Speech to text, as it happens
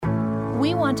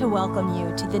We want to welcome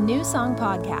you to the New Song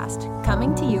Podcast,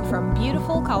 coming to you from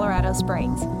beautiful Colorado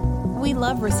Springs. We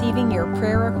love receiving your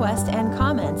prayer requests and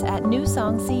comments at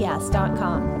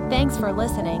newsongcs.com. Thanks for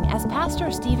listening as Pastor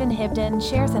Stephen Hibden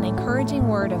shares an encouraging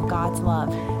word of God's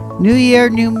love. New year,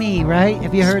 new me, right?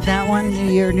 Have you heard that one?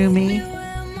 New year, new me.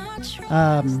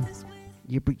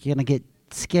 You're going to get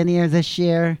skinnier this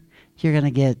year. You're going to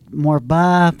get more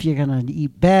buff. You're going to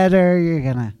eat better. You're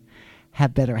going to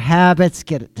have better habits,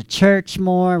 get to church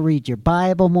more, read your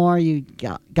Bible more. You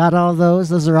got all those.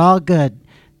 Those are all good.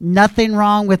 Nothing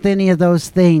wrong with any of those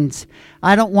things.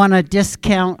 I don't want to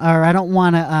discount, or I don't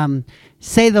want to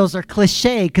say those are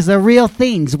cliche, because they're real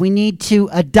things. We need to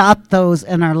adopt those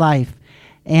in our life.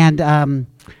 And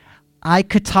I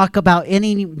could talk about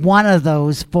any one of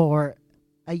those for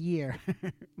a year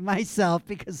myself,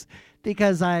 because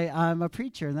I'm a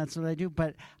preacher and that's what I do.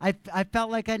 But I felt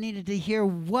like I needed to hear,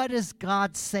 what is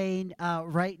God saying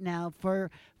right now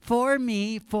for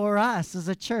me, for us as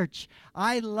a church.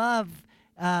 I love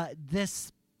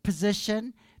this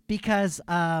position because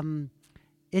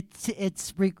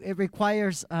it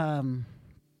requires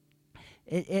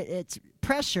it's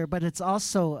pressure, but it's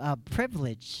also a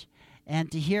privilege, and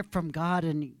to hear from God,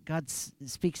 and God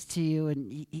speaks to you,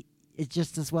 and it's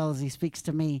just as well as He speaks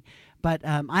to me. But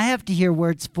I have to hear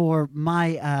words for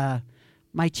my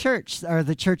my church, or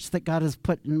the church that God has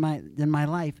put in my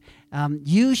life.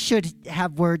 You should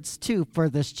have words too for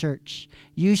this church.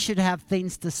 You should have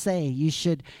things to say. You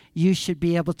should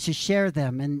be able to share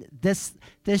them. And this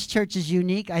church is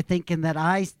unique, I think, in that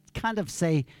I kind of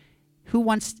say, who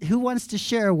wants to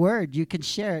share a word? You can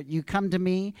share it. You come to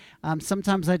me.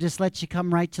 Sometimes I just let you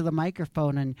come right to the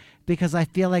microphone, and because I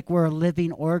feel like we're a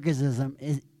living organism.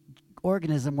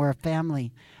 We're a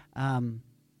family.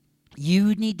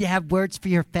 You need to have words for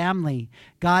your family.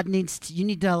 You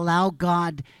need to allow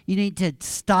God, you need to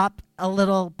stop a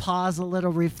little, pause a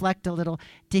little, reflect a little,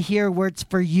 to hear words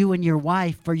for you and your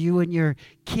wife, for you and your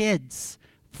kids,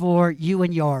 for you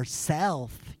and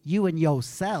yourself.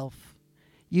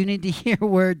 You need to hear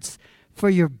words for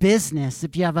your business.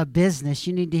 If you have a business,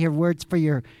 you need to hear words for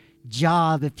your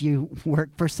job. If you work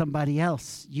for somebody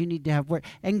else, you need to have word.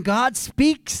 And God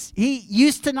speaks. He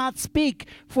used to not speak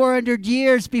 400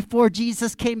 years before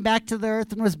Jesus came back to the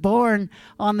earth and was born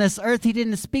on this earth. He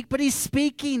didn't speak, but He's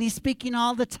speaking. He's speaking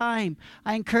all the time.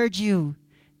 I encourage you,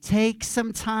 take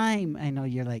some time. I know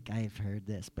you're like, I've heard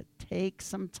this, but take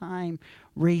some time,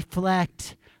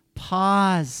 reflect,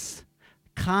 pause,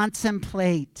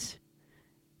 contemplate,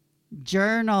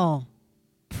 journal,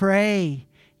 pray.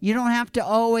 You don't have to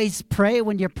always pray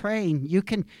when you're praying. You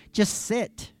can just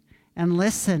sit and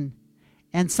listen.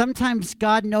 And sometimes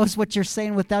God knows what you're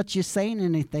saying without you saying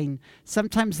anything.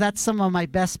 Sometimes that's some of my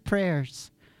best prayers.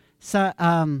 So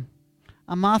I'm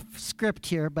off script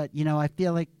here, but I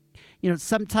feel like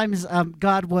sometimes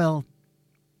God will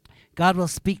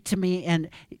speak to me,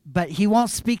 but He won't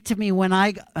speak to me when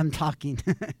I'm talking.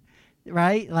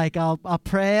 Right? Like I'll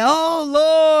pray, oh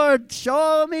Lord,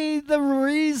 show me the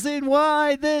reason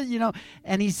why this,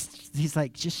 and he's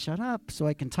like, just shut up so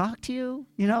I can talk to you.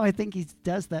 I think He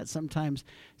does that sometimes.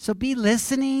 So be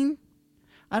listening.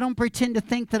 I don't pretend to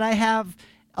think that I have,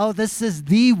 this is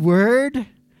the word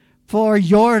for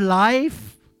your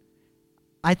life.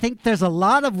 I think there's a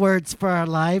lot of words for our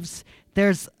lives.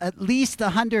 There's at least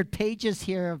 100 pages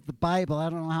here of the Bible. I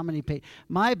don't know how many pages.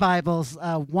 My Bible's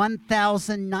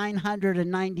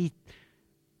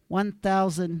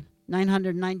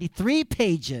 1,993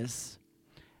 pages.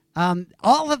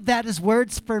 All of that is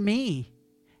words for me.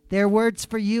 They're words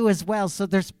for you as well. So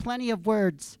there's plenty of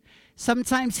words.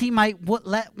 Sometimes He might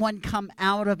let one come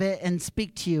out of it and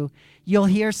speak to you. You'll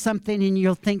hear something and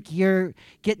you'll think you're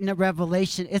getting a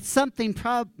revelation. It's something,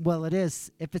 it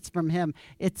is, if it's from Him.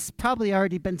 It's probably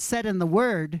already been said in the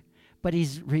Word, but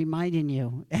He's reminding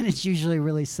you. And it's usually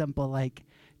really simple, like,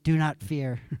 do not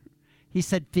fear. He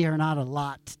said fear not a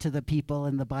lot to the people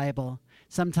in the Bible.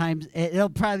 Sometimes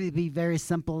it'll probably be very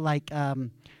simple, like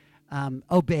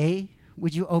obey.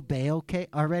 Would you obey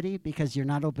already because you're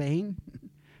not obeying?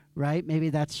 Right? Maybe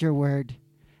that's your word.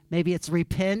 Maybe it's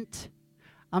repent.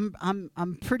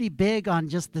 I'm pretty big on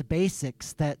just the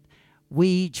basics, that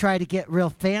we try to get real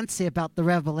fancy about the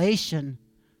revelation.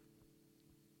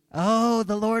 Oh,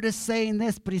 the Lord is saying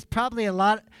this, but He's probably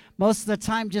most of the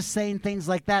time just saying things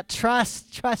like that.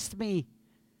 Trust me.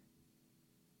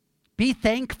 Be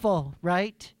thankful,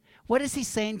 right? What is He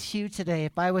saying to you today?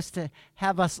 If I was to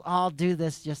have us all do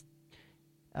this, just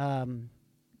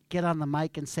get on the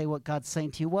mic and say what God's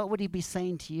saying to you, what would He be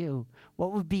saying to you?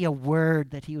 What would be a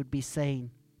word that He would be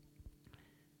saying?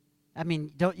 I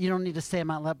mean, you don't need to say them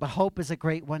out loud, but hope is a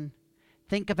great one.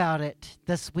 Think about it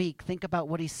this week. Think about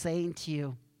what he's saying to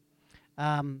you.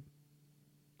 One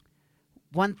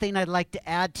thing I'd like to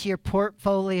add to your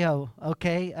portfolio,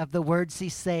 okay, of the words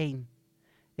he's saying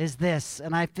is this,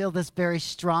 and I feel this very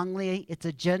strongly. It's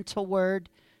a gentle word.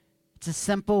 It's a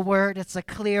simple word. It's a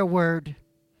clear word.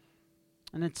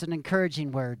 And it's an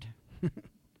encouraging word.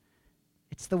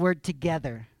 It's the word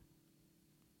together.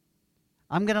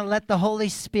 I'm going to let the Holy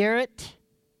Spirit,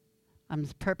 I'm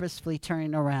purposefully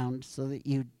turning around so that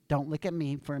you don't look at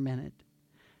me for a minute.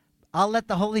 I'll let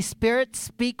the Holy Spirit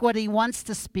speak what he wants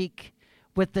to speak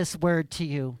with this word to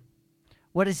you.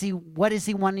 What is he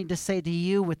wanting to say to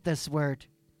you with this word?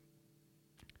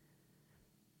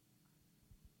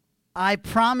 I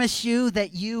promise you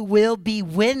that you will be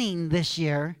winning this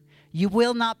year. You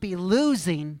will not be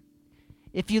losing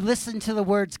if you listen to the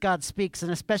words God speaks,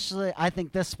 and especially I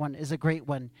think this one is a great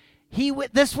one.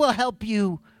 This will help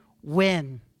you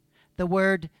win. The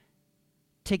word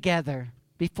together.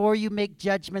 Before you make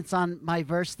judgments on my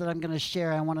verse that I'm going to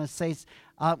share, I'm going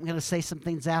to say some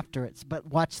things after it. But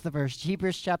watch the verse.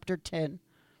 Hebrews chapter 10.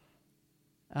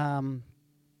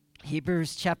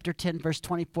 Hebrews chapter 10, verse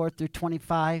 24 through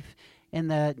 25 in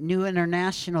the New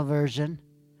International Version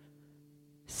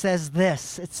says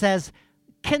this. It says,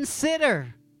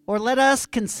 consider, or let us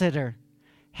consider,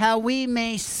 how we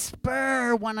may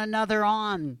spur one another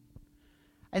on.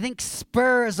 I think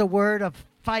spur is a word of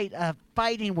fight, a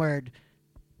fighting word.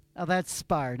 Oh, that's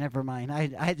spar. Never mind.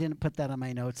 I didn't put that on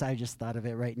my notes. I just thought of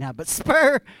it right now. But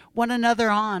spur one another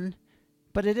on.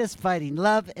 But it is fighting.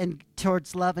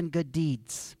 Towards love and good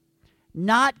deeds.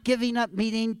 Not giving up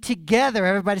meeting together.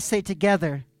 Everybody say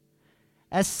together.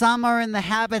 As some are in the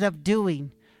habit of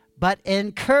doing. But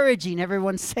encouraging.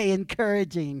 Everyone say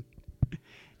encouraging.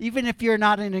 Even if you're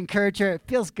not an encourager, it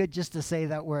feels good just to say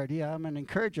that word. Yeah, I'm an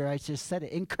encourager. I just said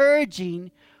it. Encouraging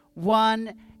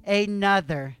one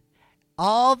another.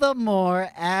 All the more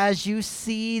as you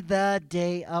see the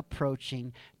day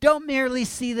approaching. Don't merely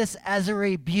see this as a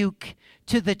rebuke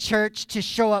to the church to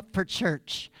show up for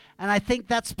church. And I think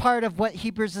that's part of what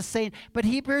Hebrews is saying. But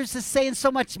Hebrews is saying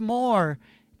so much more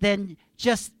than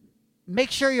just make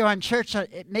sure you're at church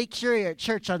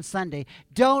on Sunday.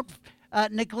 Don't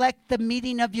neglect the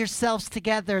meeting of yourselves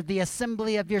together, the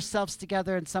assembly of yourselves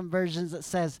together. In some versions it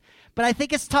says. But I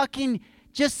think it's talking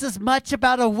just as much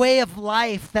about a way of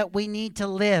life that we need to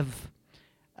live.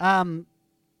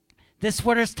 This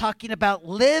word is talking about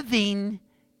living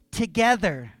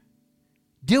together,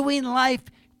 doing life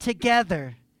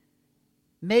together.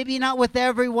 Maybe not with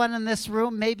everyone in this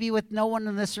room, maybe with no one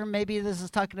in this room. Maybe this is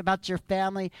talking about your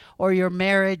family or your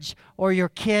marriage or your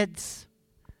kids.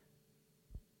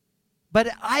 But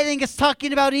I think it's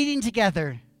talking about eating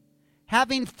together,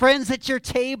 having friends at your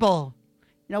table.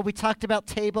 You know, we talked about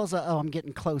tables. Oh, I'm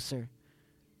getting closer.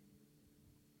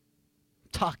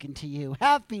 Talking to you.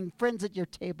 Having friends at your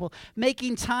table.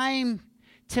 Making time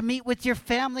to meet with your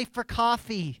family for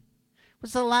coffee.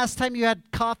 When's the last time you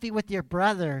had coffee with your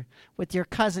brother, with your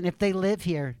cousin, if they live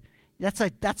here? That's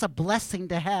a blessing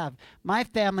to have. My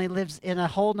family lives in a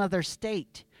whole nother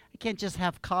state. I can't just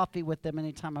have coffee with them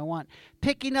anytime I want.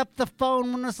 Picking up the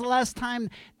phone. When was the last time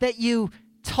that you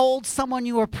told someone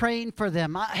you were praying for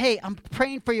them? Hey, I'm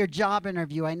praying for your job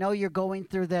interview. I know you're going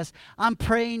through this. I'm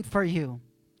praying for you.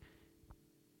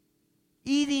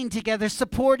 Eating together,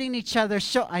 supporting each other.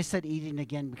 I said eating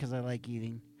again because I like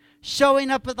eating.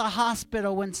 Showing up at the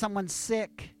hospital when someone's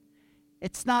sick.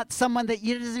 It's not someone that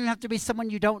you doesn't even have to be someone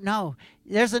you don't know.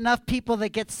 There's enough people that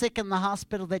get sick in the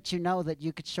hospital that you know that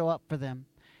you could show up for them.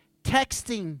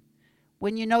 Texting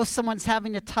when you know someone's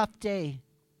having a tough day.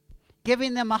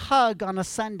 Giving them a hug on a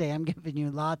Sunday. I'm giving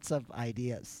you lots of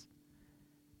ideas.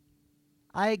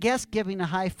 I guess giving a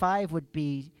high five would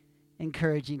be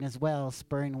encouraging as well,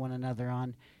 spurring one another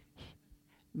on.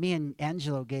 Me and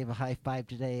Angelo gave a high five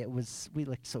today. We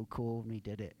looked so cool when we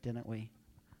did it, didn't we?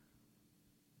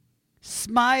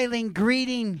 Smiling,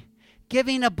 greeting,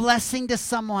 giving a blessing to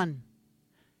someone.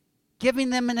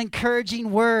 Giving them an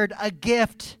encouraging word, a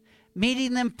gift.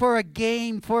 Meeting them for a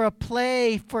game, for a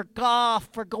play, for golf,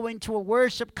 for going to a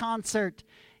worship concert.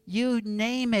 You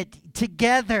name it.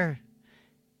 Together.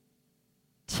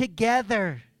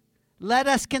 Together. Let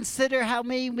us consider how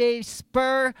we may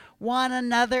spur one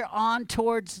another on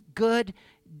towards good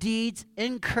deeds,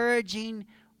 encouraging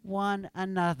one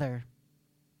another.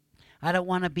 I don't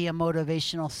want to be a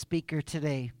motivational speaker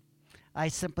today. I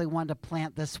simply want to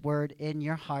plant this word in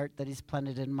your heart that He's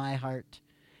planted in my heart,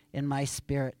 in my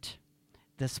spirit.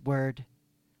 This word,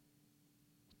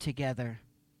 together.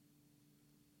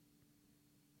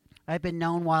 I've been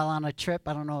known while on a trip,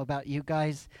 I don't know about you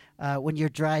guys, when you're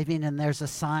driving and there's a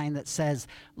sign that says,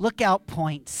 lookout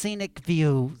point, scenic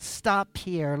view, stop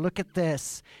here, look at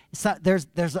this. So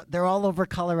they're all over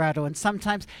Colorado, and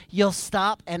sometimes you'll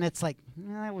stop and it's like,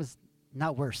 that was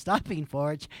not worth stopping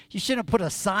for. You shouldn't put a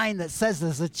sign that says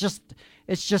this.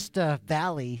 It's just a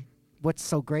valley. What's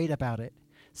so great about it?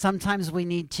 Sometimes we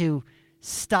need to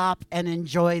stop and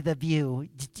enjoy the view.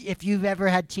 If you've ever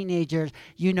had teenagers,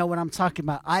 you know what I'm talking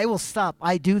about. I will stop.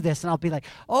 I do this, and I'll be like,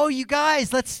 oh, you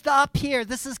guys, let's stop here.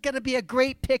 This is going to be a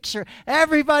great picture.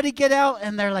 Everybody get out.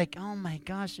 And they're like, oh, my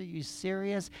gosh, are you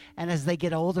serious? And as they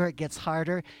get older, it gets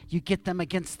harder. You get them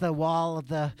against the wall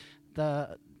of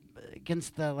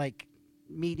against the like,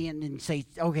 median and say,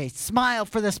 okay, smile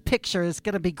for this picture. It's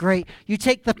going to be great. You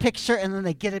take the picture and then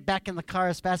they get it back in the car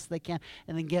as fast as they can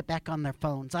and then get back on their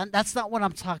phones. That's not what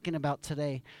I'm talking about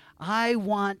today. I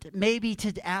want maybe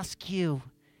to ask you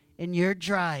in your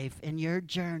drive, in your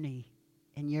journey,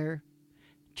 in your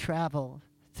travel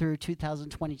through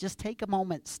 2020, just take a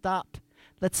moment, stop.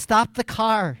 Let's stop the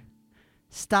car.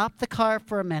 Stop the car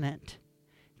for a minute.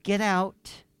 Get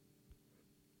out.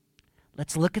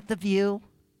 Let's look at the view.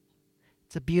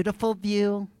 It's a beautiful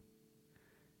view.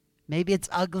 Maybe it's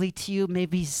ugly to you.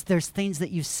 Maybe there's things that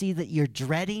you see that you're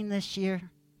dreading this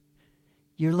year.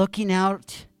 You're looking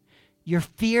out. You're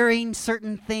fearing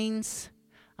certain things.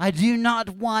 I do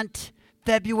not want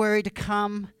February to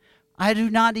come. I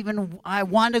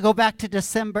want to go back to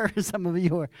December. Some of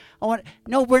you are.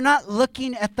 No, we're not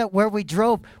looking at where we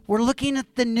drove. We're looking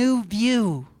at the new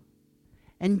view.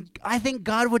 And I think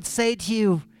God would say to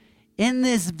you, in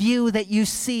this view that you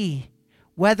see,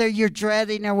 whether you're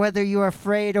dreading or whether you're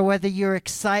afraid or whether you're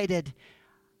excited,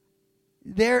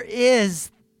 there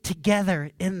is together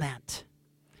in that.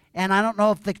 And I don't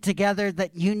know if the together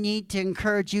that you need to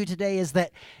encourage you today is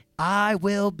that I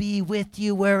will be with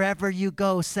you wherever you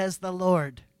go, says the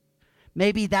Lord.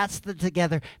 Maybe that's the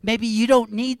together. Maybe you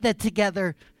don't need the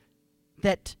together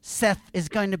that Seth is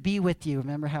going to be with you.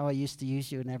 Remember how I used to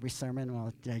use you in every sermon?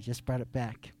 Well, I just brought it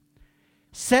back.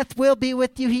 Seth will be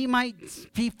with you. He might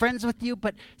be friends with you,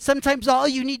 but sometimes all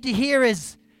you need to hear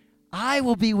is, I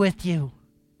will be with you.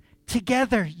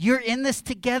 Together. You're in this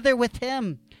together with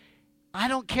him. I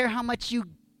don't care how much you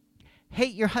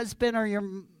hate your husband or your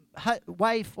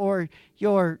wife or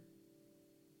your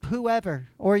whoever,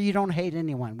 or you don't hate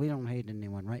anyone. We don't hate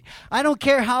anyone, right? I don't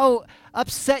care how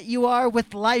upset you are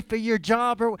with life or your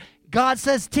job. Or God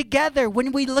says together,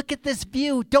 when we look at this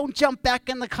view, don't jump back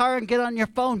in the car and get on your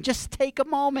phone. Just take a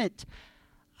moment.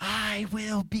 I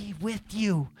will be with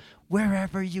you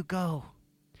wherever you go.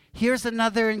 Here's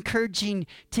another encouraging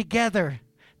together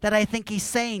that I think he's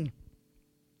saying.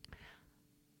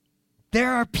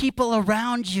 There are people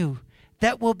around you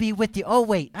that will be with you. Oh,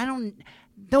 wait,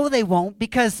 no, they won't,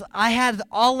 because I had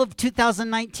all of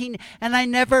 2019 and I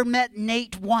never met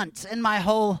Nate once in my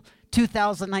whole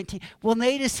 2019. Well,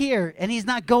 Nate is here and he's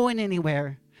not going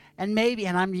anywhere. And maybe,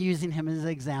 and I'm using him as an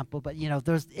example, but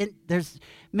there's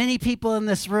many people in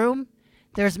this room.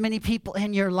 There's many people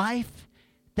in your life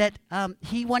that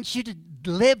he wants you to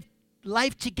live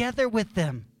life together with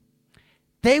them.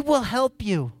 They will help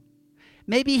you.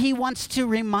 Maybe he wants to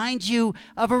remind you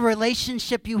of a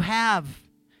relationship you have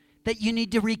that you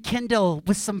need to rekindle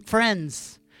with some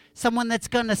friends, someone that's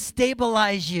going to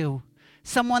stabilize you,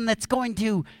 someone that's going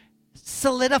to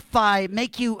solidify,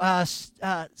 make you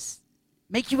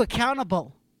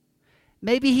accountable.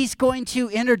 Maybe he's going to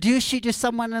introduce you to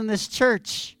someone in this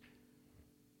church.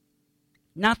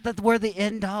 Not that we're the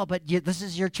end all, but this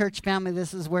is your church family.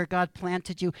 This is where God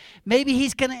planted you. Maybe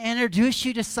he's going to introduce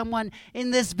you to someone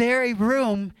in this very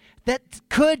room that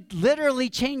could literally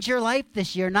change your life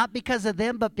this year, not because of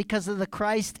them, but because of the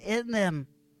Christ in them.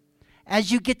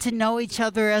 As you get to know each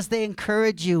other, as they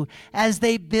encourage you, as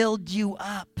they build you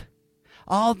up,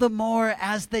 all the more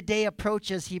as the day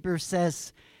approaches, Hebrews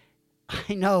says,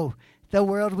 I know the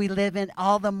world we live in,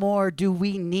 all the more do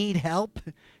we need help.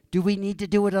 Do we need to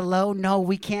do it alone? No,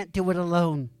 we can't do it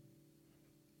alone.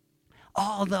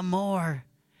 All the more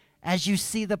as you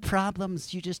see the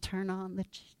problems, you just turn on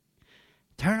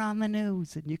the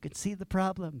news and you can see the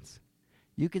problems.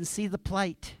 You can see the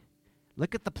plight.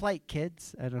 Look at the plight,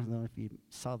 kids. I don't know if you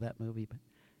saw that movie, but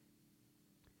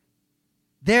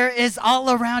there is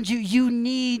all around you. You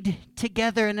need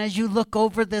together, and as you look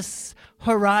over this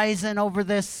horizon, over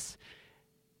this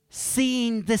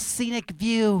seeing this scenic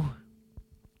view,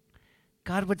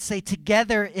 God would say,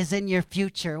 together is in your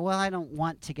future. Well, I don't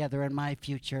want together in my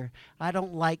future. I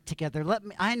don't like together.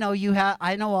 I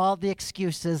know all the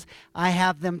excuses. I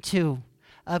have them too,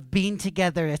 of being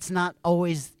together. It's not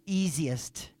always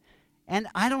easiest. And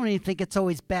I don't even think it's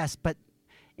always best, but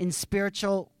in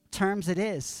spiritual terms it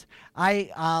is.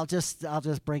 I'll just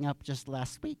bring up just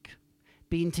last week.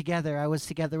 Being together, I was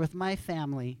together with my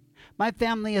family. My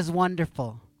family is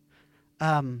wonderful.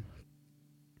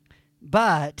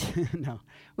 But no,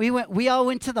 we all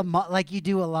went to the mall, like you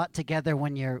do a lot together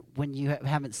when you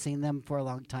haven't seen them for a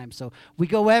long time. So we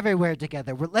go everywhere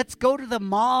together. Let's go to the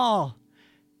mall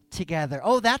together.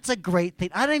 Oh, that's a great thing.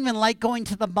 I don't even like going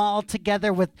to the mall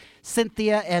together with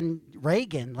Cynthia and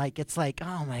Reagan. Like, it's like,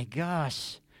 oh my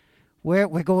gosh, we're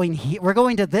going here. We're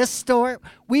going to this store.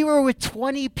 We were with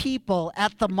 20 people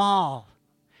at the mall,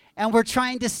 and we're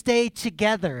trying to stay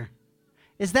together.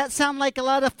 Does that sound like a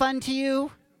lot of fun to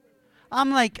you?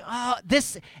 I'm like, oh,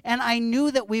 this, and I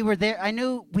knew that we were there. I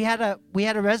knew we had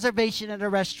a reservation at a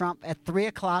restaurant at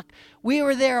 3:00. We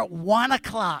were there at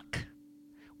 1:00.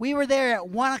 We were there at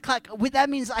 1:00. That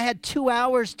means I had 2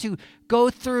 hours to go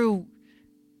through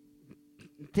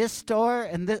this store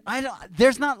and this.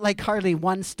 There's not like hardly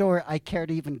one store I care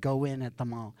to even go in at the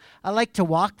mall. I like to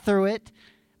walk through it.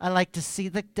 I like to see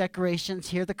the decorations,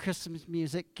 hear the Christmas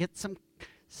music, get some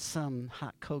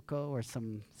hot cocoa or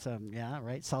some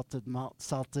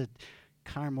salted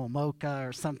caramel mocha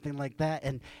or something like that,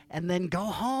 and then go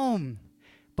home.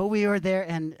 But we were there,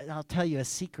 and I'll tell you a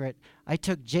secret. I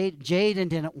took Jaden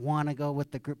didn't want to go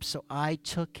with the group, so I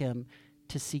took him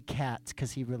to see Cats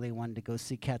because he really wanted to go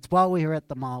see Cats. While we were at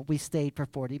the mall, we stayed for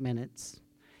 40 minutes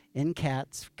in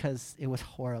Cats because it was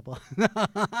horrible.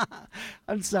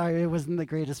 I'm sorry, it wasn't the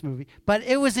greatest movie. But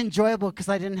it was enjoyable because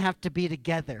I didn't have to be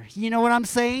together. You know what I'm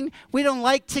saying? We don't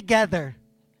like together.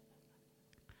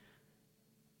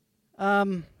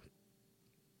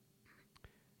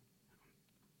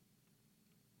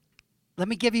 Let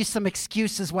me give you some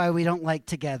excuses why we don't like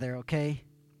together, okay?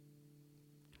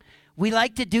 We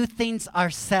like to do things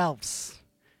ourselves.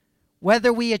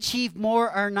 Whether we achieve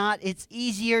more or not, it's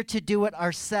easier to do it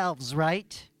ourselves,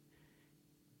 right?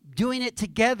 Doing it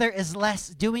together is less,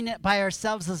 doing it by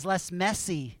ourselves is less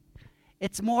messy.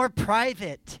 It's more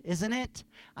private, isn't it?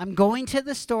 I'm going to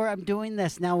the store, I'm doing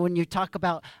this. Now, when you talk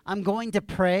about, I'm going to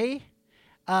pray,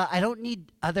 I don't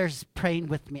need others praying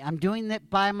with me. I'm doing it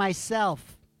by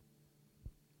myself.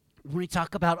 When we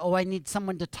talk about, oh, I need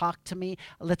someone to talk to me,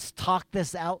 let's talk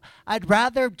this out. I'd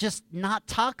rather just not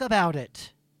talk about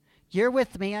it. You're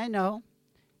with me, I know.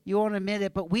 You won't admit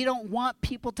it, but we don't want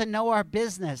people to know our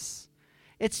business.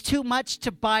 It's too much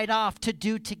to bite off to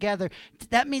do together.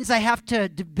 That means I have to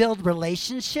build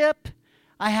relationship.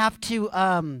 I have to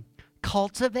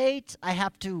cultivate. I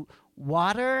have to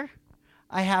water.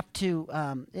 I have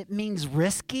to, it means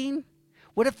risking.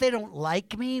 What if they don't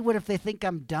like me? What if they think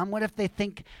I'm dumb? What if they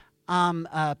think I'm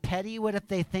petty? What if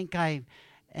they think I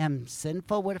am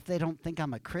sinful? What if they don't think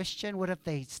I'm a Christian? What if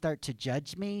they start to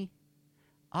judge me?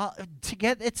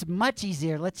 Together, it's much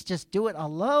easier. Let's just do it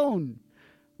alone,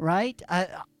 right?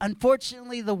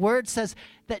 Unfortunately, the word says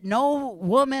that no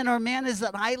woman or man is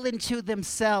an island to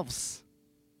themselves.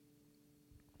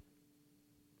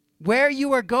 Where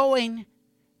you are going,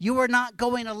 you are not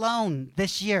going alone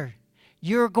this year.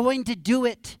 You're going to do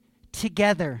it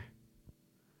together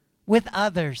with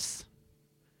others,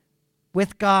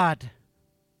 with God.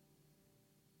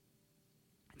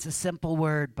 It's a simple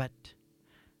word, but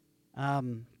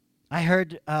I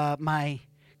heard my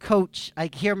coach. I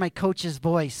hear my coach's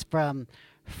voice from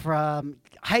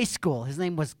high school. His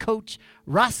name was Coach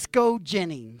Roscoe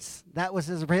Jennings. That was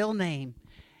his real name.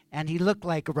 And he looked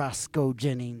like Roscoe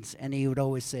Jennings. And he would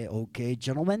always say, okay,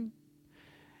 gentlemen,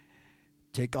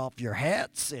 take off your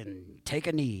hats and take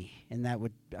a knee. And that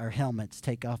would, our helmets,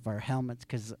 take off our helmets,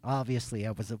 because obviously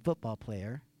I was a football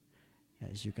player,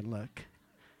 as you can look.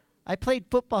 I played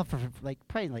football for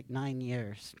probably 9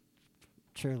 years,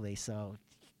 truly, so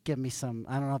give me some,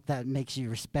 I don't know if that makes you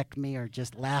respect me or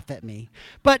just laugh at me.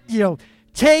 But,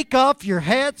 take off your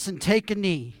hats and take a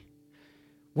knee.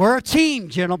 We're a team,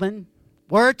 gentlemen.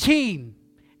 We're a team.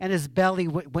 And his belly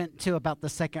went to about the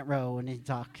second row when he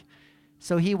talked.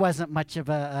 So he wasn't much of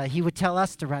he would tell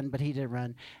us to run, but he didn't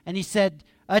run. And he said,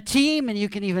 a team, and you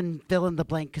can even fill in the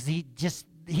blank, because he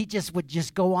would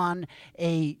just go on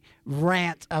a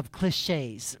rant of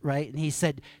cliches, right? And he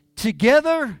said,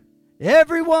 together,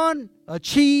 everyone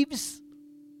achieves,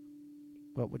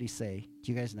 what would he say?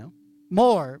 Do you guys know?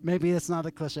 More. Maybe that's not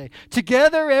a cliche.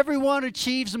 Together, everyone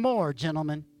achieves more,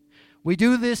 gentlemen. We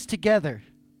do this together.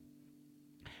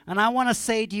 And I want to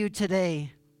say to you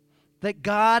today that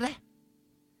God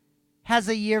has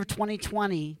a year of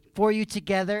 2020 for you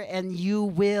together, and you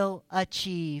will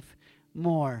achieve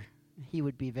more. He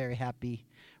would be very happy.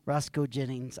 Roscoe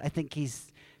Jennings, I think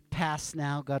he's passed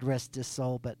now, God rest his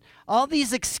soul. But all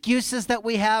these excuses that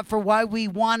we have for why we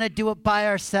want to do it by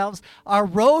ourselves are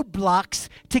roadblocks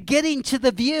to getting to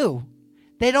the view.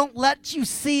 They don't let you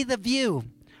see the view.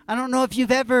 I don't know if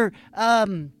you've ever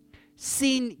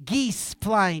seen geese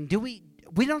flying.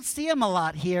 We don't see them a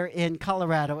lot here in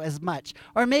Colorado as much.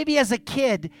 Or maybe as a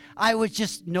kid, I would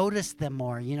just notice them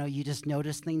more. You know, you just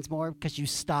notice things more because you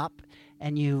stop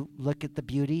and you look at the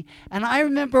beauty. And I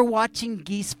remember watching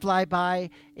geese fly by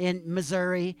in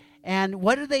Missouri. And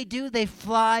what do? They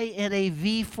fly in a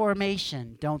V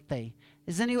formation, don't they?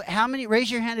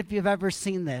 Raise your hand if you've ever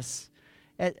seen this.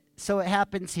 So it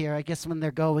happens here, I guess, when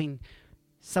they're going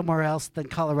somewhere else than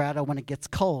Colorado when it gets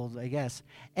cold, I guess.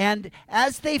 And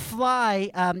as they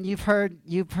fly, you've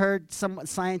heard some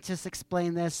scientists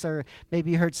explain this, or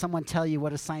maybe you heard someone tell you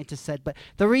what a scientist said. But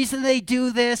the reason they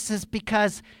do this is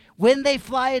because when they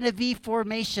fly in a V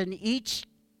formation, each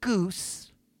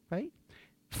goose, right,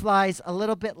 flies a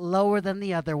little bit lower than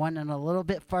the other one and a little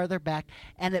bit farther back,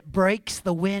 and it breaks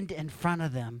the wind in front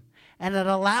of them. And it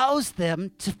allows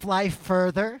them to fly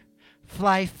further,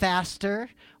 fly faster,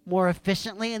 more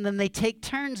efficiently, and then they take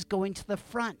turns going to the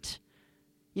front.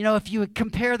 You know, if you would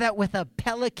compare that with a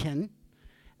pelican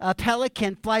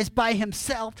flies by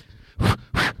himself,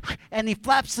 and he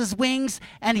flaps his wings,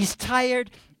 and he's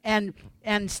tired, and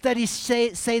studies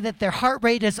say that their heart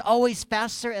rate is always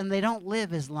faster, and they don't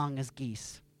live as long as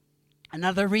geese.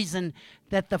 Another reason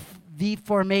that the V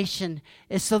formation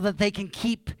is so that they can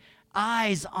keep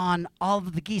eyes on all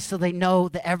of the geese so they know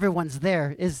that everyone's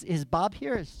there. Is Bob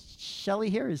here? Is Shelly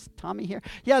here? Is Tommy here?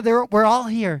 Yeah, we're all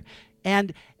here.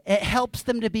 And it helps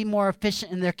them to be more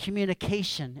efficient in their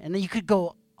communication. And you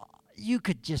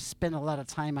could just spend a lot of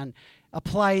time on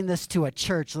applying this to a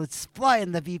church. Let's fly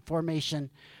in the V formation.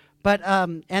 But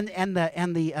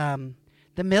the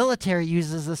military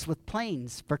uses this with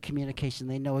planes for communication.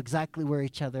 They know exactly where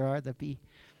each other are, the V.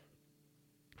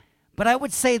 But I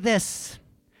would say this.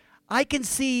 I can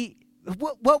see,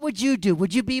 what would you do?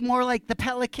 Would you be more like the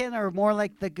pelican or more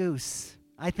like the goose?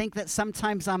 I think that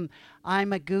sometimes I'm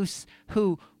a goose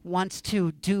who wants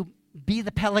to be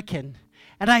the pelican.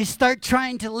 And I start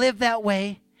trying to live that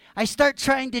way. I start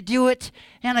trying to do it,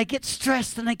 and I get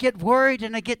stressed, and I get worried,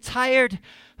 and I get tired.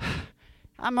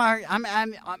 I'm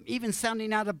even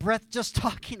sounding out of breath just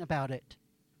talking about it.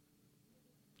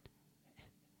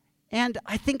 And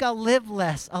I think I'll live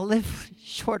less. I'll live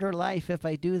shorter life if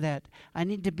I do that. I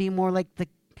need to be more like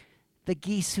the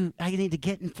geese who I need to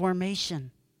get in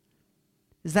formation.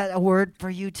 Is that a word for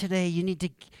you today? You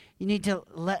need to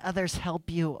let others help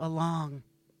you along.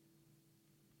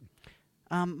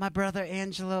 My brother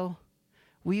Angelo,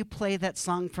 will you play that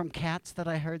song from Cats that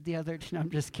I heard the other day? No, I'm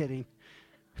just kidding.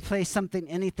 Play something,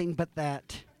 anything but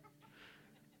that.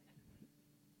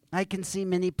 I can see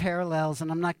many parallels,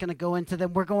 and I'm not going to go into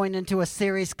them. We're going into a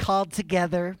series called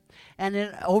Together,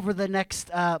 and over the next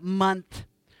month,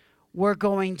 we're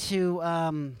going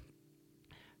to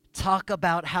talk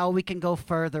about how we can go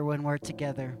further when we're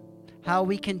together, how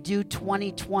we can do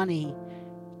 2020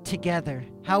 together,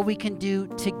 how we can do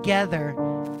together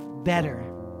better.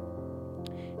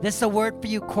 This is a word for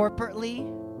you corporately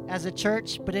as a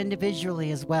church, but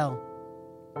individually as well.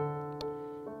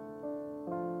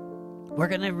 We're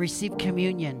going to receive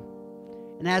communion.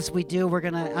 And as we do,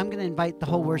 I'm going to invite the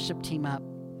whole worship team up.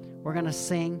 We're going to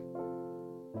sing.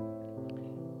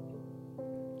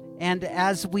 And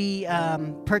as we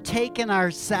partake in our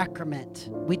sacrament,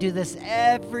 we do this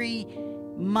every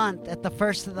month at the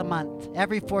first of the month.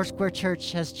 Every Foursquare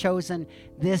church has chosen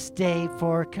this day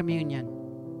for communion.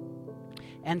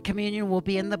 And communion will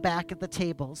be in the back at the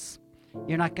tables.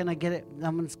 You're not going to get it.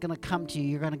 No one's going to come to you.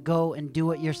 You're going to go and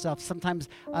do it yourself. Sometimes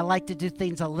I like to do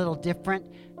things a little different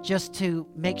just to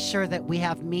make sure that we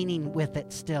have meaning with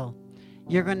it still.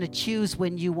 You're going to choose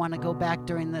when you want to go back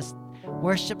during this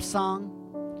worship song.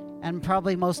 And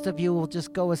probably most of you will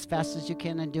just go as fast as you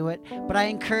can and do it. But I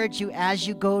encourage you as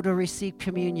you go to receive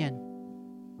communion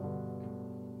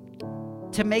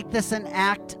to make this an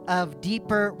act of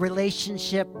deeper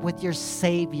relationship with your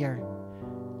Savior.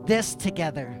 This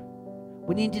together.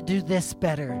 We need to do this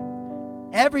better.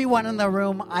 Everyone in the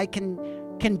room, I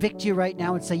can convict you right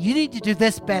now and say, you need to do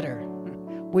this better.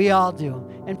 We all do.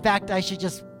 In fact, I should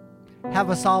just have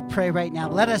us all pray right now.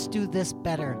 Let us do this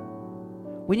better.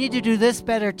 We need to do this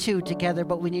better too together,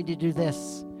 but we need to do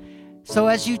this. So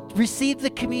as you receive the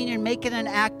communion, make it an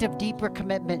act of deeper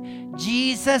commitment.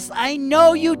 Jesus, I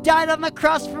know you died on the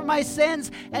cross for my sins,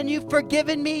 and you've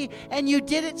forgiven me, and you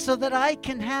did it so that I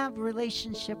can have a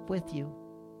relationship with you.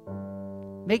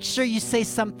 Make sure you say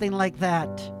something like that.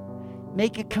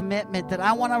 make a commitment that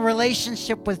I want a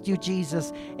relationship with you,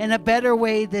 Jesus, in a better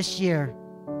way this year.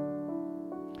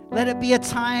 Let it be a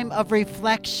time of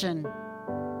reflection,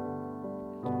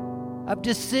 of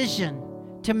decision,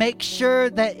 to make sure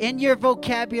that in your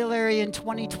vocabulary in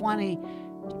 2020,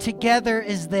 together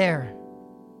is there.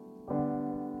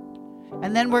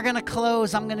 And then we're going to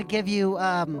close. I'm going to give you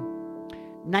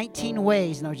 19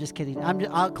 ways. No, just kidding.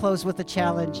 I'll close with a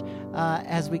challenge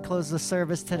as we close the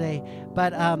service today.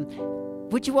 But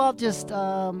would you all just,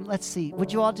 let's see,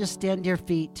 would you all just stand to your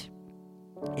feet?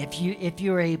 If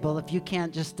you're able. If you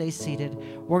can't, just stay seated.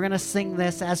 We're going to sing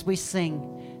this. As we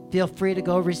sing, feel free to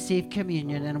go receive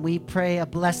communion, and we pray a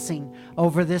blessing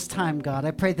over this time, God.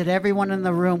 I pray that everyone in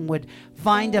the room would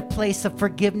find a place of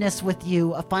forgiveness with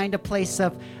you, find a place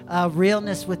of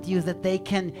realness with you that they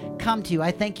can come to you.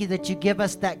 I thank you that you give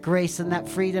us that grace and that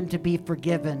freedom to be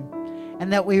forgiven,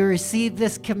 and that we receive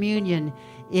this communion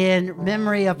in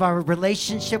memory of our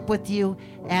relationship with you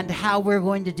and how we're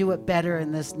going to do it better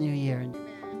in this new year.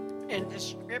 And the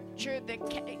scripture that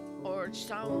came, or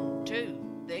Psalm 2,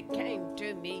 that came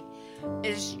to me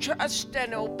is trust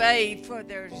and obey, for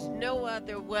there's no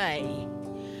other way,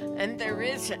 and there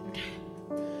isn't.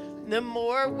 The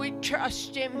more we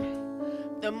trust him,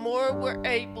 the more we're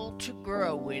able to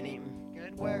grow in him.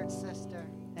 Good word, sister.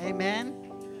 Amen.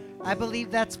 I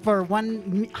believe that's for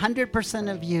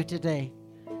 100% of you today.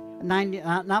 90,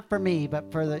 not for me, but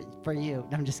for you.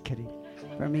 I'm just kidding.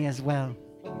 For me as well.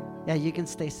 Yeah, you can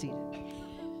stay seated.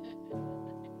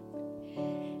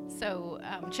 So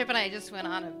Chip and I just went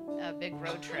on a big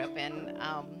road trip, and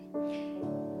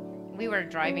we were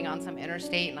driving on some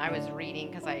interstate, and I was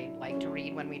reading because I like to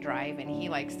read when we drive, and he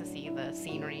likes to see the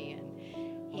scenery,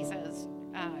 and he says,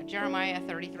 Jeremiah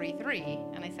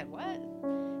 33:3, and I said, what?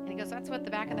 And he goes, that's what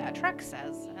the back of that truck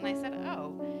says. And I said,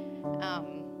 oh,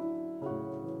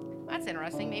 that's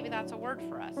interesting. Maybe that's a word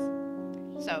for us.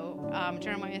 So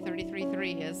Jeremiah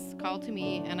 33:3 is, call to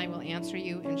me, and I will answer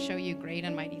you and show you great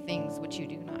and mighty things which you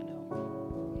do not know.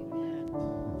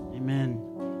 Amen.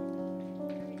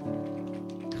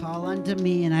 Call unto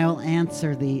me, and I will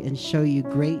answer thee and show you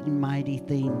great and mighty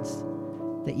things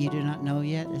that you do not know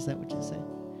yet. Is that what you said?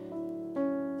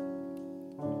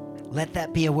 Let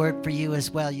that be a word for you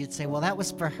as well. You'd say, well, that was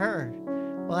for her.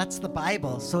 Well, that's the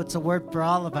Bible, so it's a word for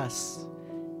all of us.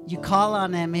 You call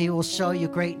on him, he will show you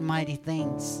great and mighty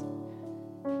things.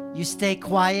 You stay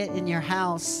quiet in your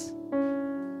house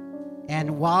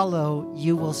and wallow,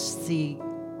 you will see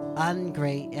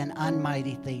ungreat and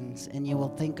unmighty things, and you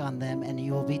will think on them, and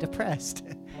you will be depressed.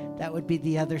 That would be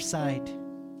the other side.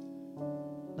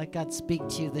 Let God speak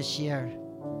to you this year.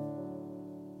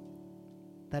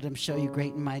 Let him show you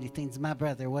great and mighty things. My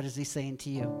brother, what is he saying to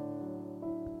you?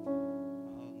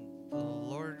 The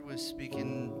Lord was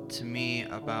speaking to me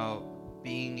about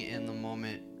being in the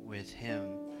moment with him,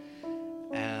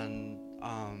 and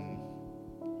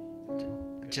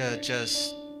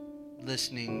just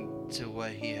listening to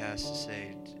what he has to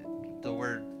say. The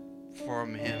word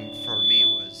from him for me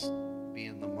was be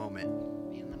in the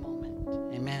moment. Be in the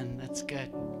moment. Amen. That's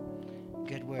good.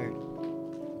 Good word.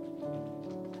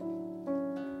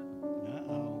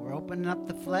 We're opening up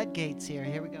the floodgates here.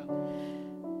 Here we go.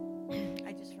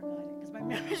 I just forgot it because my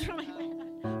memory's really bad.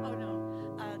 Oh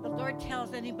no. The Lord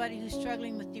tells anybody who's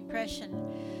struggling with depression,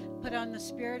 put on the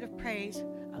spirit of praise,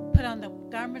 put on the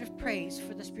garment of praise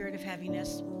for the spirit of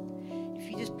heaviness. If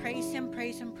you just praise him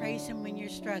when you're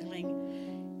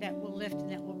struggling, that will lift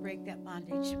and that will break that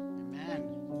bondage. Amen.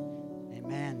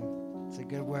 Amen. It's a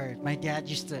good word. My dad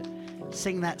used to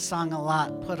sing that song a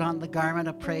lot, put on the garment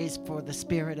of praise for the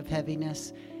spirit of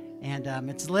heaviness. And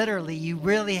it's literally, you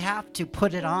really have to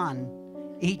put it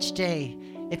on each day.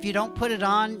 If you don't put it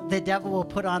on, the devil will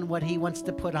put on what he wants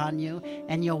to put on you,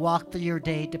 and you'll walk through your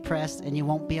day depressed, and you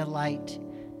won't be a light.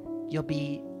 You'll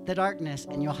be the darkness,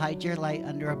 and you'll hide your light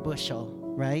under a bushel,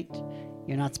 right?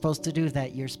 You're not supposed to do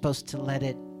that. You're supposed to let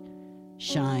it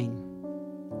shine.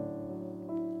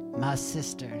 My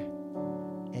sister,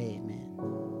 amen.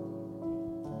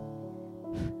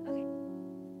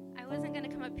 Okay. I wasn't going to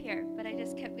come up here, but I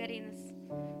just kept getting this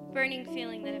burning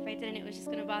feeling that if I didn't, it was just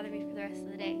going to bother me for the rest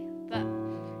of the day. But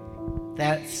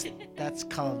that's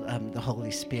called the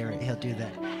Holy Spirit. He'll do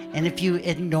that. And if you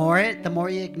ignore it, the more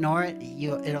you ignore it,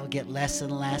 it'll get less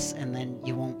and less, and then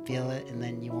you won't feel it, and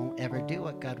then you won't ever do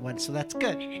what God wants. So that's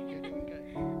good.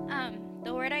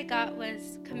 The word I got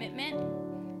was commitment,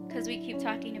 because we keep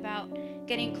talking about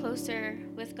getting closer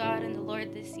with God and the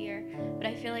Lord this year. But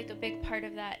I feel like a big part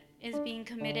of that is being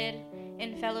committed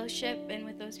in fellowship and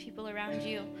with those people around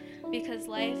you, because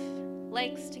life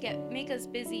likes to make us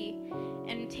busy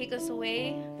and take us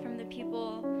away from the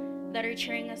people that are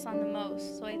cheering us on the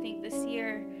most. So I think this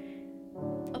year,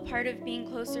 a part of being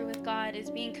closer with God is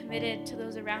being committed to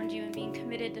those around you and being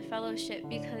committed to fellowship,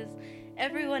 because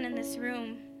everyone in this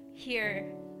room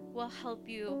here will help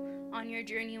you on your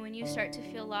journey when you start to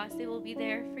feel lost. They will be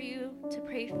there for you, to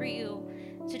pray for you,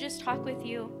 to just talk with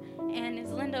you. And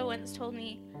as Linda once told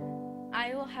me,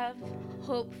 I will have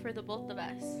hope for the both of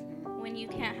us when you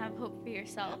can't have hope for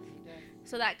yourself.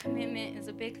 So that commitment is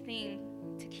a big thing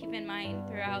to keep in mind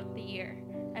throughout the year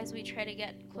as we try to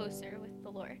get closer with the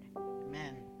Lord.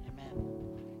 Amen.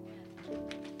 Amen.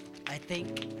 I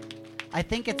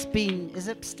think it's is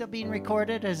it still being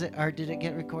recorded? Or did it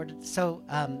get recorded? So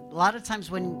a lot of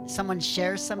times when someone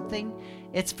shares something,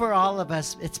 it's for all of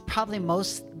us. It's probably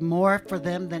more for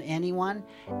them than anyone.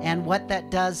 And what that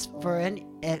does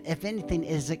if anything,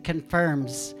 is it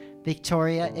confirms,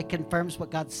 Victoria, it confirms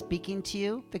what God's speaking to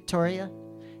you, Victoria.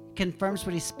 Confirms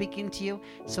what he's speaking to you.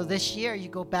 So this year you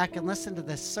go back and listen to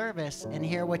this service and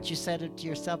hear what you said to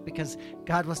yourself, because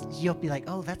you'll be like,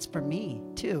 oh, that's for me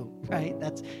too, right?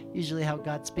 That's usually how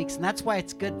God speaks. And that's why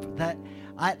it's good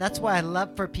that's why I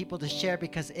love for people to share,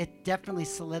 because it definitely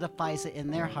solidifies it in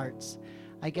their hearts.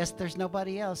 I guess there's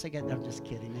nobody else. I'm just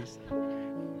kidding.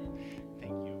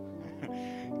 Thank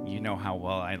you. You know how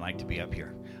well I like to be up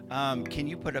here. Can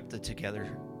you put up the together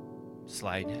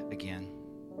slide again?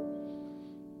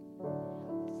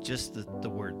 Just the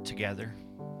word together,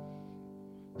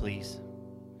 please.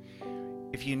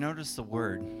 If you notice the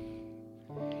word,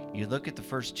 you look at the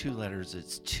first two letters,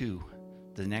 it's to.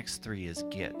 The next three is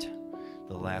get.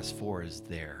 The last four is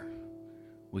there.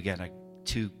 We got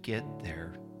to get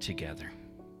there together.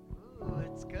 Ooh,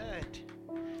 it's good.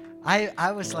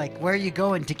 I was like, where are you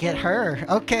going to get her?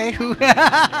 Okay.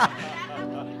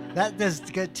 That is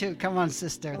good too. Come on,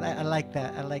 sister. I like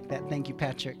that. Thank you,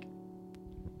 Patrick.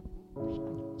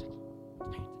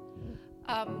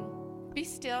 Be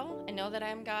still and know that I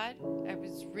am God. I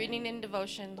was reading in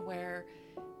devotion where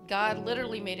God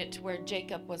literally made it to where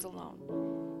Jacob was alone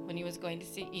when he was going to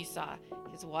see Esau.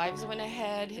 His wives went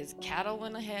ahead, his cattle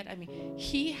went ahead. I mean,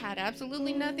 he had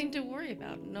absolutely nothing to worry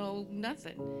about. No,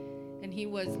 nothing. And he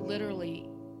was literally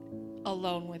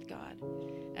alone with God.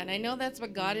 And I know that's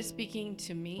what God is speaking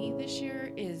to me this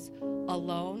year, is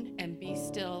alone and be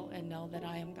still and know that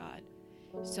I am God.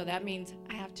 So that means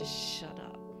I have to shut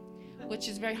up, which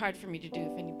is very hard for me to do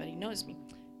if anybody knows me.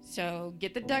 So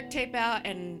get the duct tape out,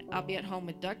 and I'll be at home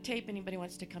with duct tape. Anybody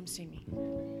wants to come see me.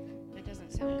 That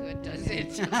doesn't sound good, does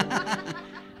it?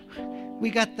 We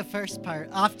got the first part.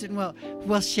 Often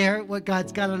we'll share what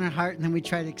God's got on our heart, and then we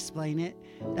try to explain it.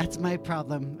 That's my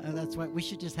problem. That's why we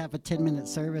should just have a 10-minute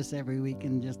service every week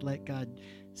and just let God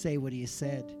say what he has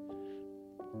said.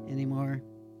 Any more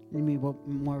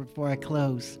before I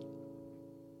close?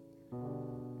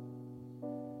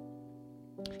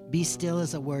 Be still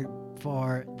is a word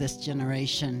for this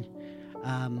generation,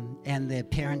 and the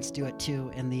parents do it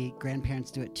too, and the grandparents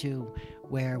do it too,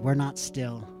 where we're not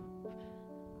still.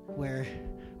 Where,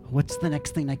 what's the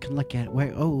next thing I can look at?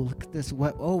 Where, look at this.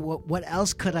 What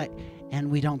else could I?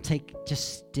 And we don't take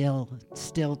just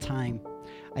still time.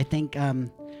 I think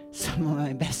some of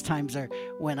my best times are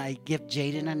when I give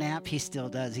Jaden a nap. He still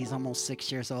does. He's almost 6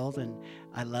 years old, and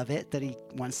I love it that he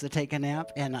wants to take a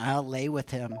nap, and I'll lay with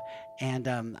him. And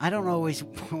I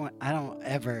don't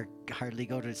ever hardly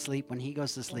go to sleep when he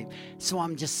goes to sleep. So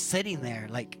I'm just sitting there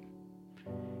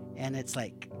and it's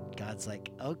like, God's like,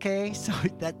 okay, so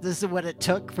this is what it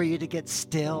took for you to get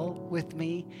still with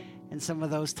me. And some of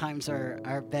those times are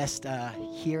our best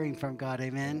hearing from God.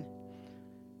 Amen.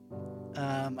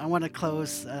 I want to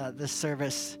close this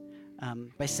service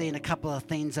by saying a couple of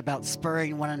things about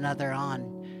spurring one another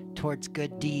on towards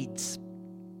good deeds.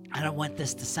 I don't want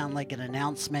this to sound like an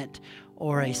announcement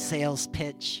or a sales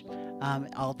pitch,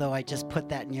 although I just put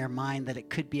that in your mind that it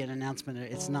could be an announcement.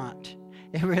 It's not.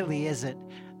 It really isn't.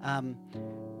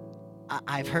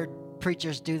 I've heard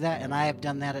preachers do that, and I have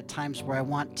done that at times where I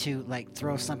want to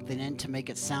throw something in to make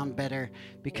it sound better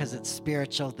because it's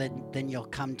spiritual. Then you'll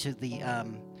come to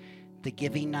the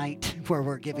giving night where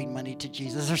we're giving money to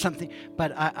Jesus or something.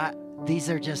 But these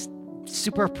are just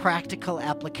super practical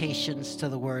applications to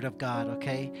the Word of God,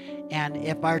 okay? And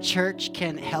if our church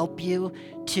can help you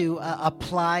to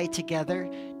apply together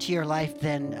to your life,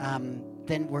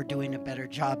 then we're doing a better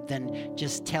job than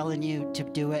just telling you to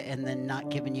do it and then not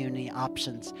giving you any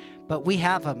options. But we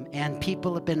have them, and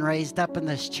people have been raised up in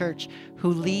this church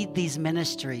who lead these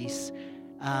ministries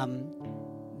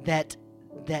that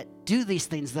do these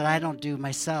things that I don't do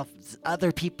myself.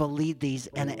 Other people lead these,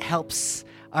 and it helps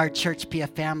our church be a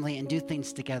family and do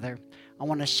things together. I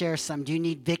want to share some. Do you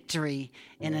need victory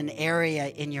in an area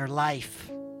in your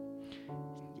life?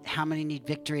 how many need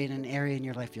victory in an area in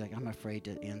your life? You're like, I'm afraid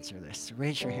to answer this.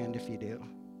 Raise your hand if you do.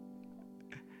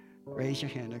 Raise your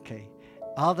hand, okay.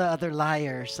 All the other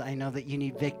liars, I know that you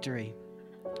need victory.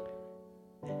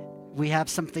 We have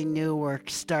something new we're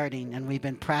starting, and we've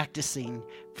been practicing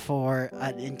for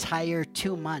an entire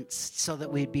 2 months so that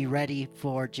we'd be ready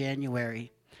for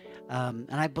January.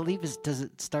 And I believe, does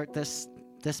it start this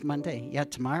Monday? Yeah,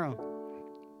 tomorrow.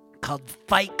 Called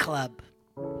Fight Club,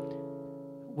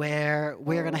 where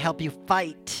we're going to help you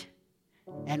fight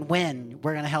and win.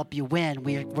 We're going to help you win.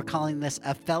 We're calling this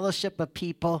a fellowship of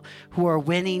people who are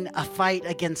winning a fight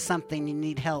against something you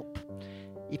need help.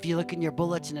 If you look in your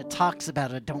bulletin, it talks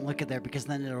about it. Don't look at there because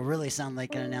then it'll really sound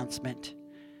like an announcement.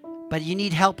 But you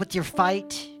need help with your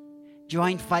fight?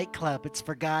 Join Fight Club. It's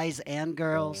for guys and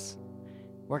girls.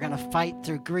 We're going to fight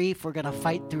through grief. We're going to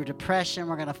fight through depression.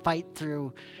 We're going to fight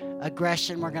through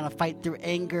aggression. We're going to fight through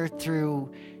anger,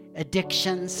 through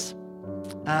addictions.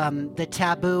 The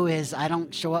taboo is I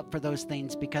don't show up for those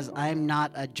things because I'm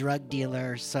not a drug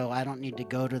dealer, so I don't need to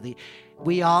go to the...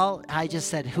 I just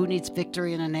said, who needs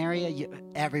victory in an area?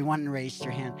 Everyone raised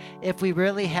your hand. If we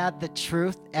really had the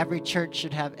truth, every church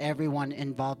should have everyone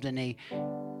involved in a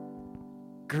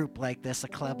group like this, a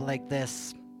club like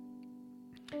this.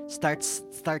 Starts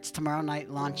tomorrow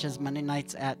night, launches Monday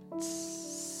nights at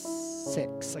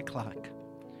 6 o'clock.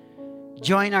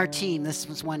 Join our team. This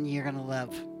was one you're going to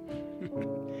love.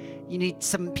 You need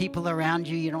some people around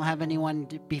you. You don't have anyone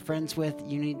to be friends with.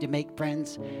 You need to make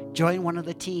friends. Join one of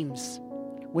the teams.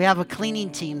 We have a cleaning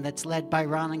team that's led by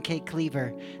Ron and Kay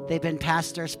Cleaver. They've been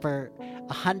pastors for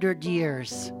 100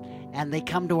 years, and they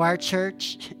come to our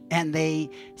church and they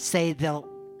say they'll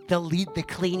lead the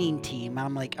cleaning team.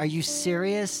 I'm like, are you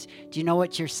serious? Do you know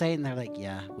what you're saying? They're like,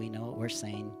 yeah, we know what we're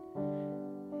saying.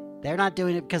 They're not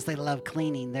doing it because they love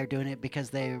cleaning. They're doing it because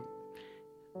they're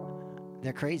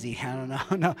crazy. I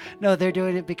don't know. No, they're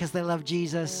doing it because they love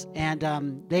Jesus, and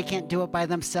they can't do it by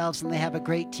themselves, and they have a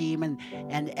great team,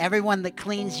 and everyone that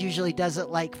cleans usually does it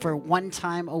like for one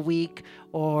time a week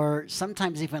or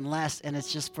sometimes even less, and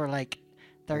it's just for like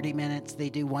 30 minutes.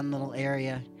 They do one little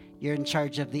area. You're in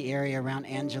charge of the area around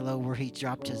Angelo where he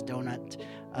dropped his donut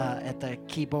at the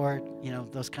keyboard,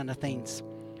 those kind of things.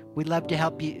 We'd love to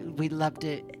help you. We'd love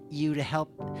you to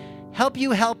help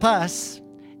you help us.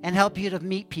 And help you to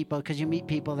meet people, because you meet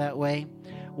people that way.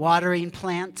 Watering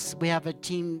plants. We have a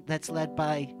team that's led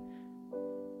by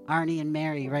Arnie and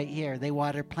Mary right here. They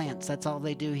water plants. That's all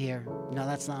they do here. No,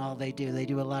 that's not all they do. They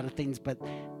do a lot of things, but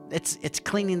it's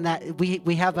cleaning that.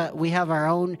 We have our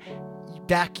own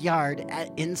backyard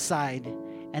inside,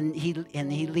 and he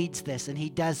leads this, and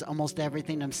he does almost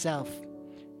everything himself.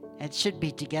 It should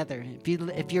be together.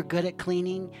 If you're good at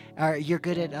cleaning, or you're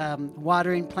good at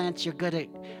watering plants, you're good at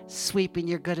sweeping,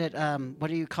 you're good at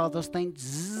what do you call those things?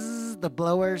 Zzz, the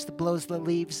blowers that blows the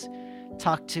leaves.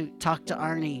 Talk to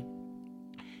Arnie.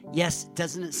 Yes,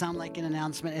 doesn't it sound like an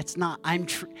announcement? It's not.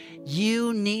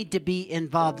 You need to be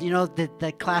involved. You know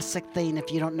the classic thing.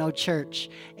 If you don't know church,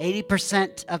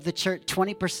 80% of the church,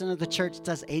 20% of the church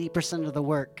does 80% of the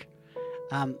work.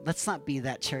 Let's not be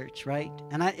that church, right?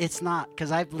 And it's not,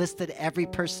 because I've listed every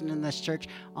person in this church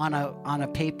on a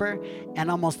paper, and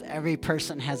almost every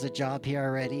person has a job here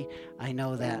already. I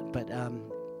know that, but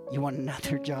you want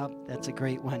another job? That's a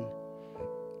great one.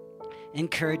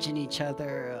 Encouraging each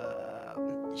other.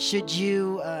 Should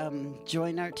you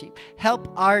join our team?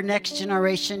 Help our next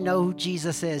generation know who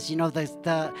Jesus is.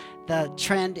 The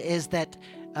trend is that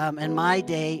in my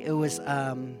day it was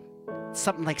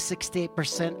something like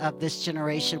 68% of this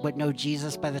generation would know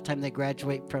Jesus by the time they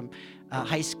graduate from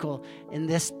high school. In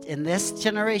this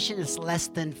generation, it's less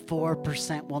than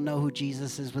 4% will know who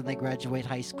Jesus is when they graduate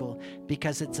high school,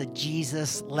 because it's a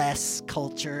Jesus-less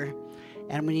culture,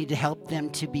 and we need to help them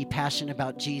to be passionate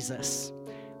about Jesus.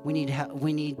 We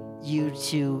need you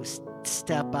to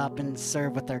step up and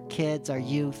serve with our kids, our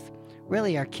youth,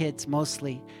 really our kids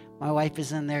mostly. My wife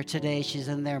is in there today. She's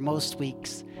in there most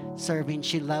weeks serving.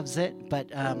 She loves it. But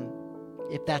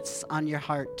if that's on your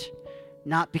heart,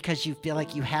 not because you feel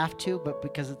like you have to, but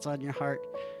because it's on your heart,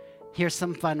 here's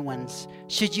some fun ones.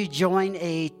 Should you join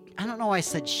I don't know why I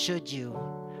said should you.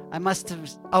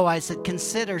 I said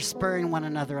consider spurring one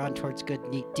another on towards good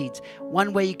deeds.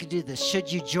 One way you could do this,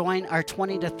 should you join our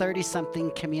 20 to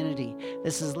 30-something community?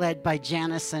 This is led by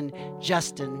Janice and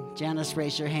Justin. Janice,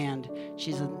 raise your hand.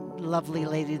 She's a lovely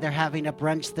lady. They're having a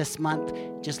brunch this month.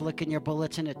 Just look in your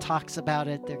bulletin. It talks about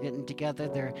it. They're getting together.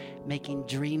 They're making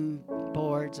dream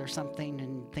boards or something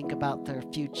and think about their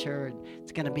future. And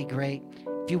it's going to be great.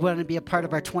 If you want to be a part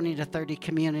of our 20 to 30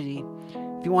 community,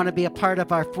 If you want to be a part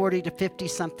of our 40 to 50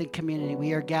 something community,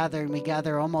 we are gathering. We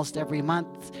gather almost every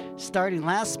month. Starting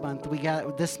last month, we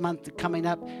got this month coming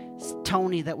up.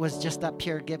 Tony, that was just up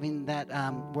here giving that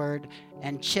word,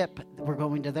 and Chip, we're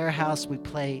going to their house. We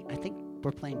play, I think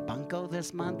we're playing bunco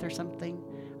this month or something.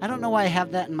 I don't know why I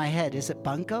have that in my head. Is it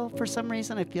bunco for some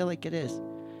reason? I feel like it is.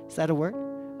 Is that a word?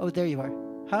 Oh, there you are.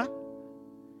 Huh?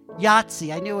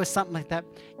 Yahtzee. I knew it was something like that.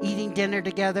 Eating dinner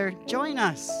together. Join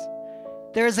us.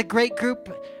 There is a great group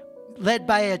led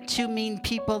by two mean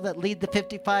people that lead the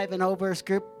 55 and overs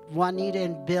group, Juanita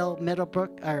and Bill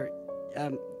Middlebrook.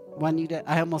 Juanita,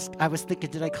 I was thinking,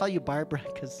 did I call you Barbara?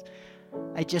 Because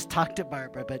I just talked to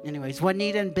Barbara. But anyways,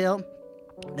 Juanita and Bill,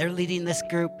 they're leading this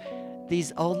group.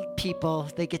 These old people,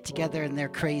 they get together and they're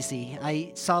crazy.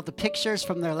 I saw the pictures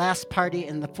from their last party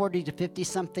in the 40 to 50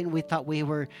 something. We thought we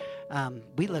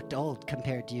looked old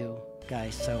compared to you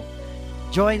guys. So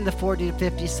join the 40 to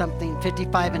 50 something,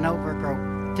 55 and over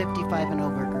group. 55 and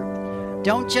over group.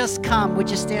 Don't just come. Would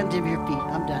you stand to your feet?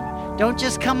 I'm done. Don't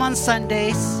just come on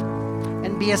Sundays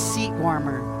and be a seat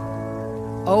warmer.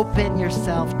 Open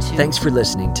yourself to... Thanks for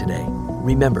listening today.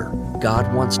 Remember,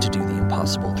 God wants to do the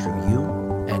impossible through you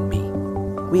and me.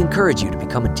 We encourage you to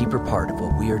become a deeper part of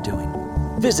what we are doing.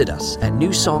 Visit us at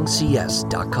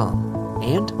newsongcs.com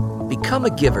and become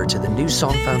a giver to the New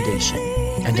Song Foundation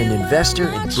and an investor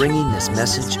in bringing this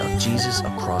message of Jesus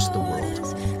across the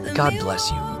world. God bless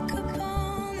you.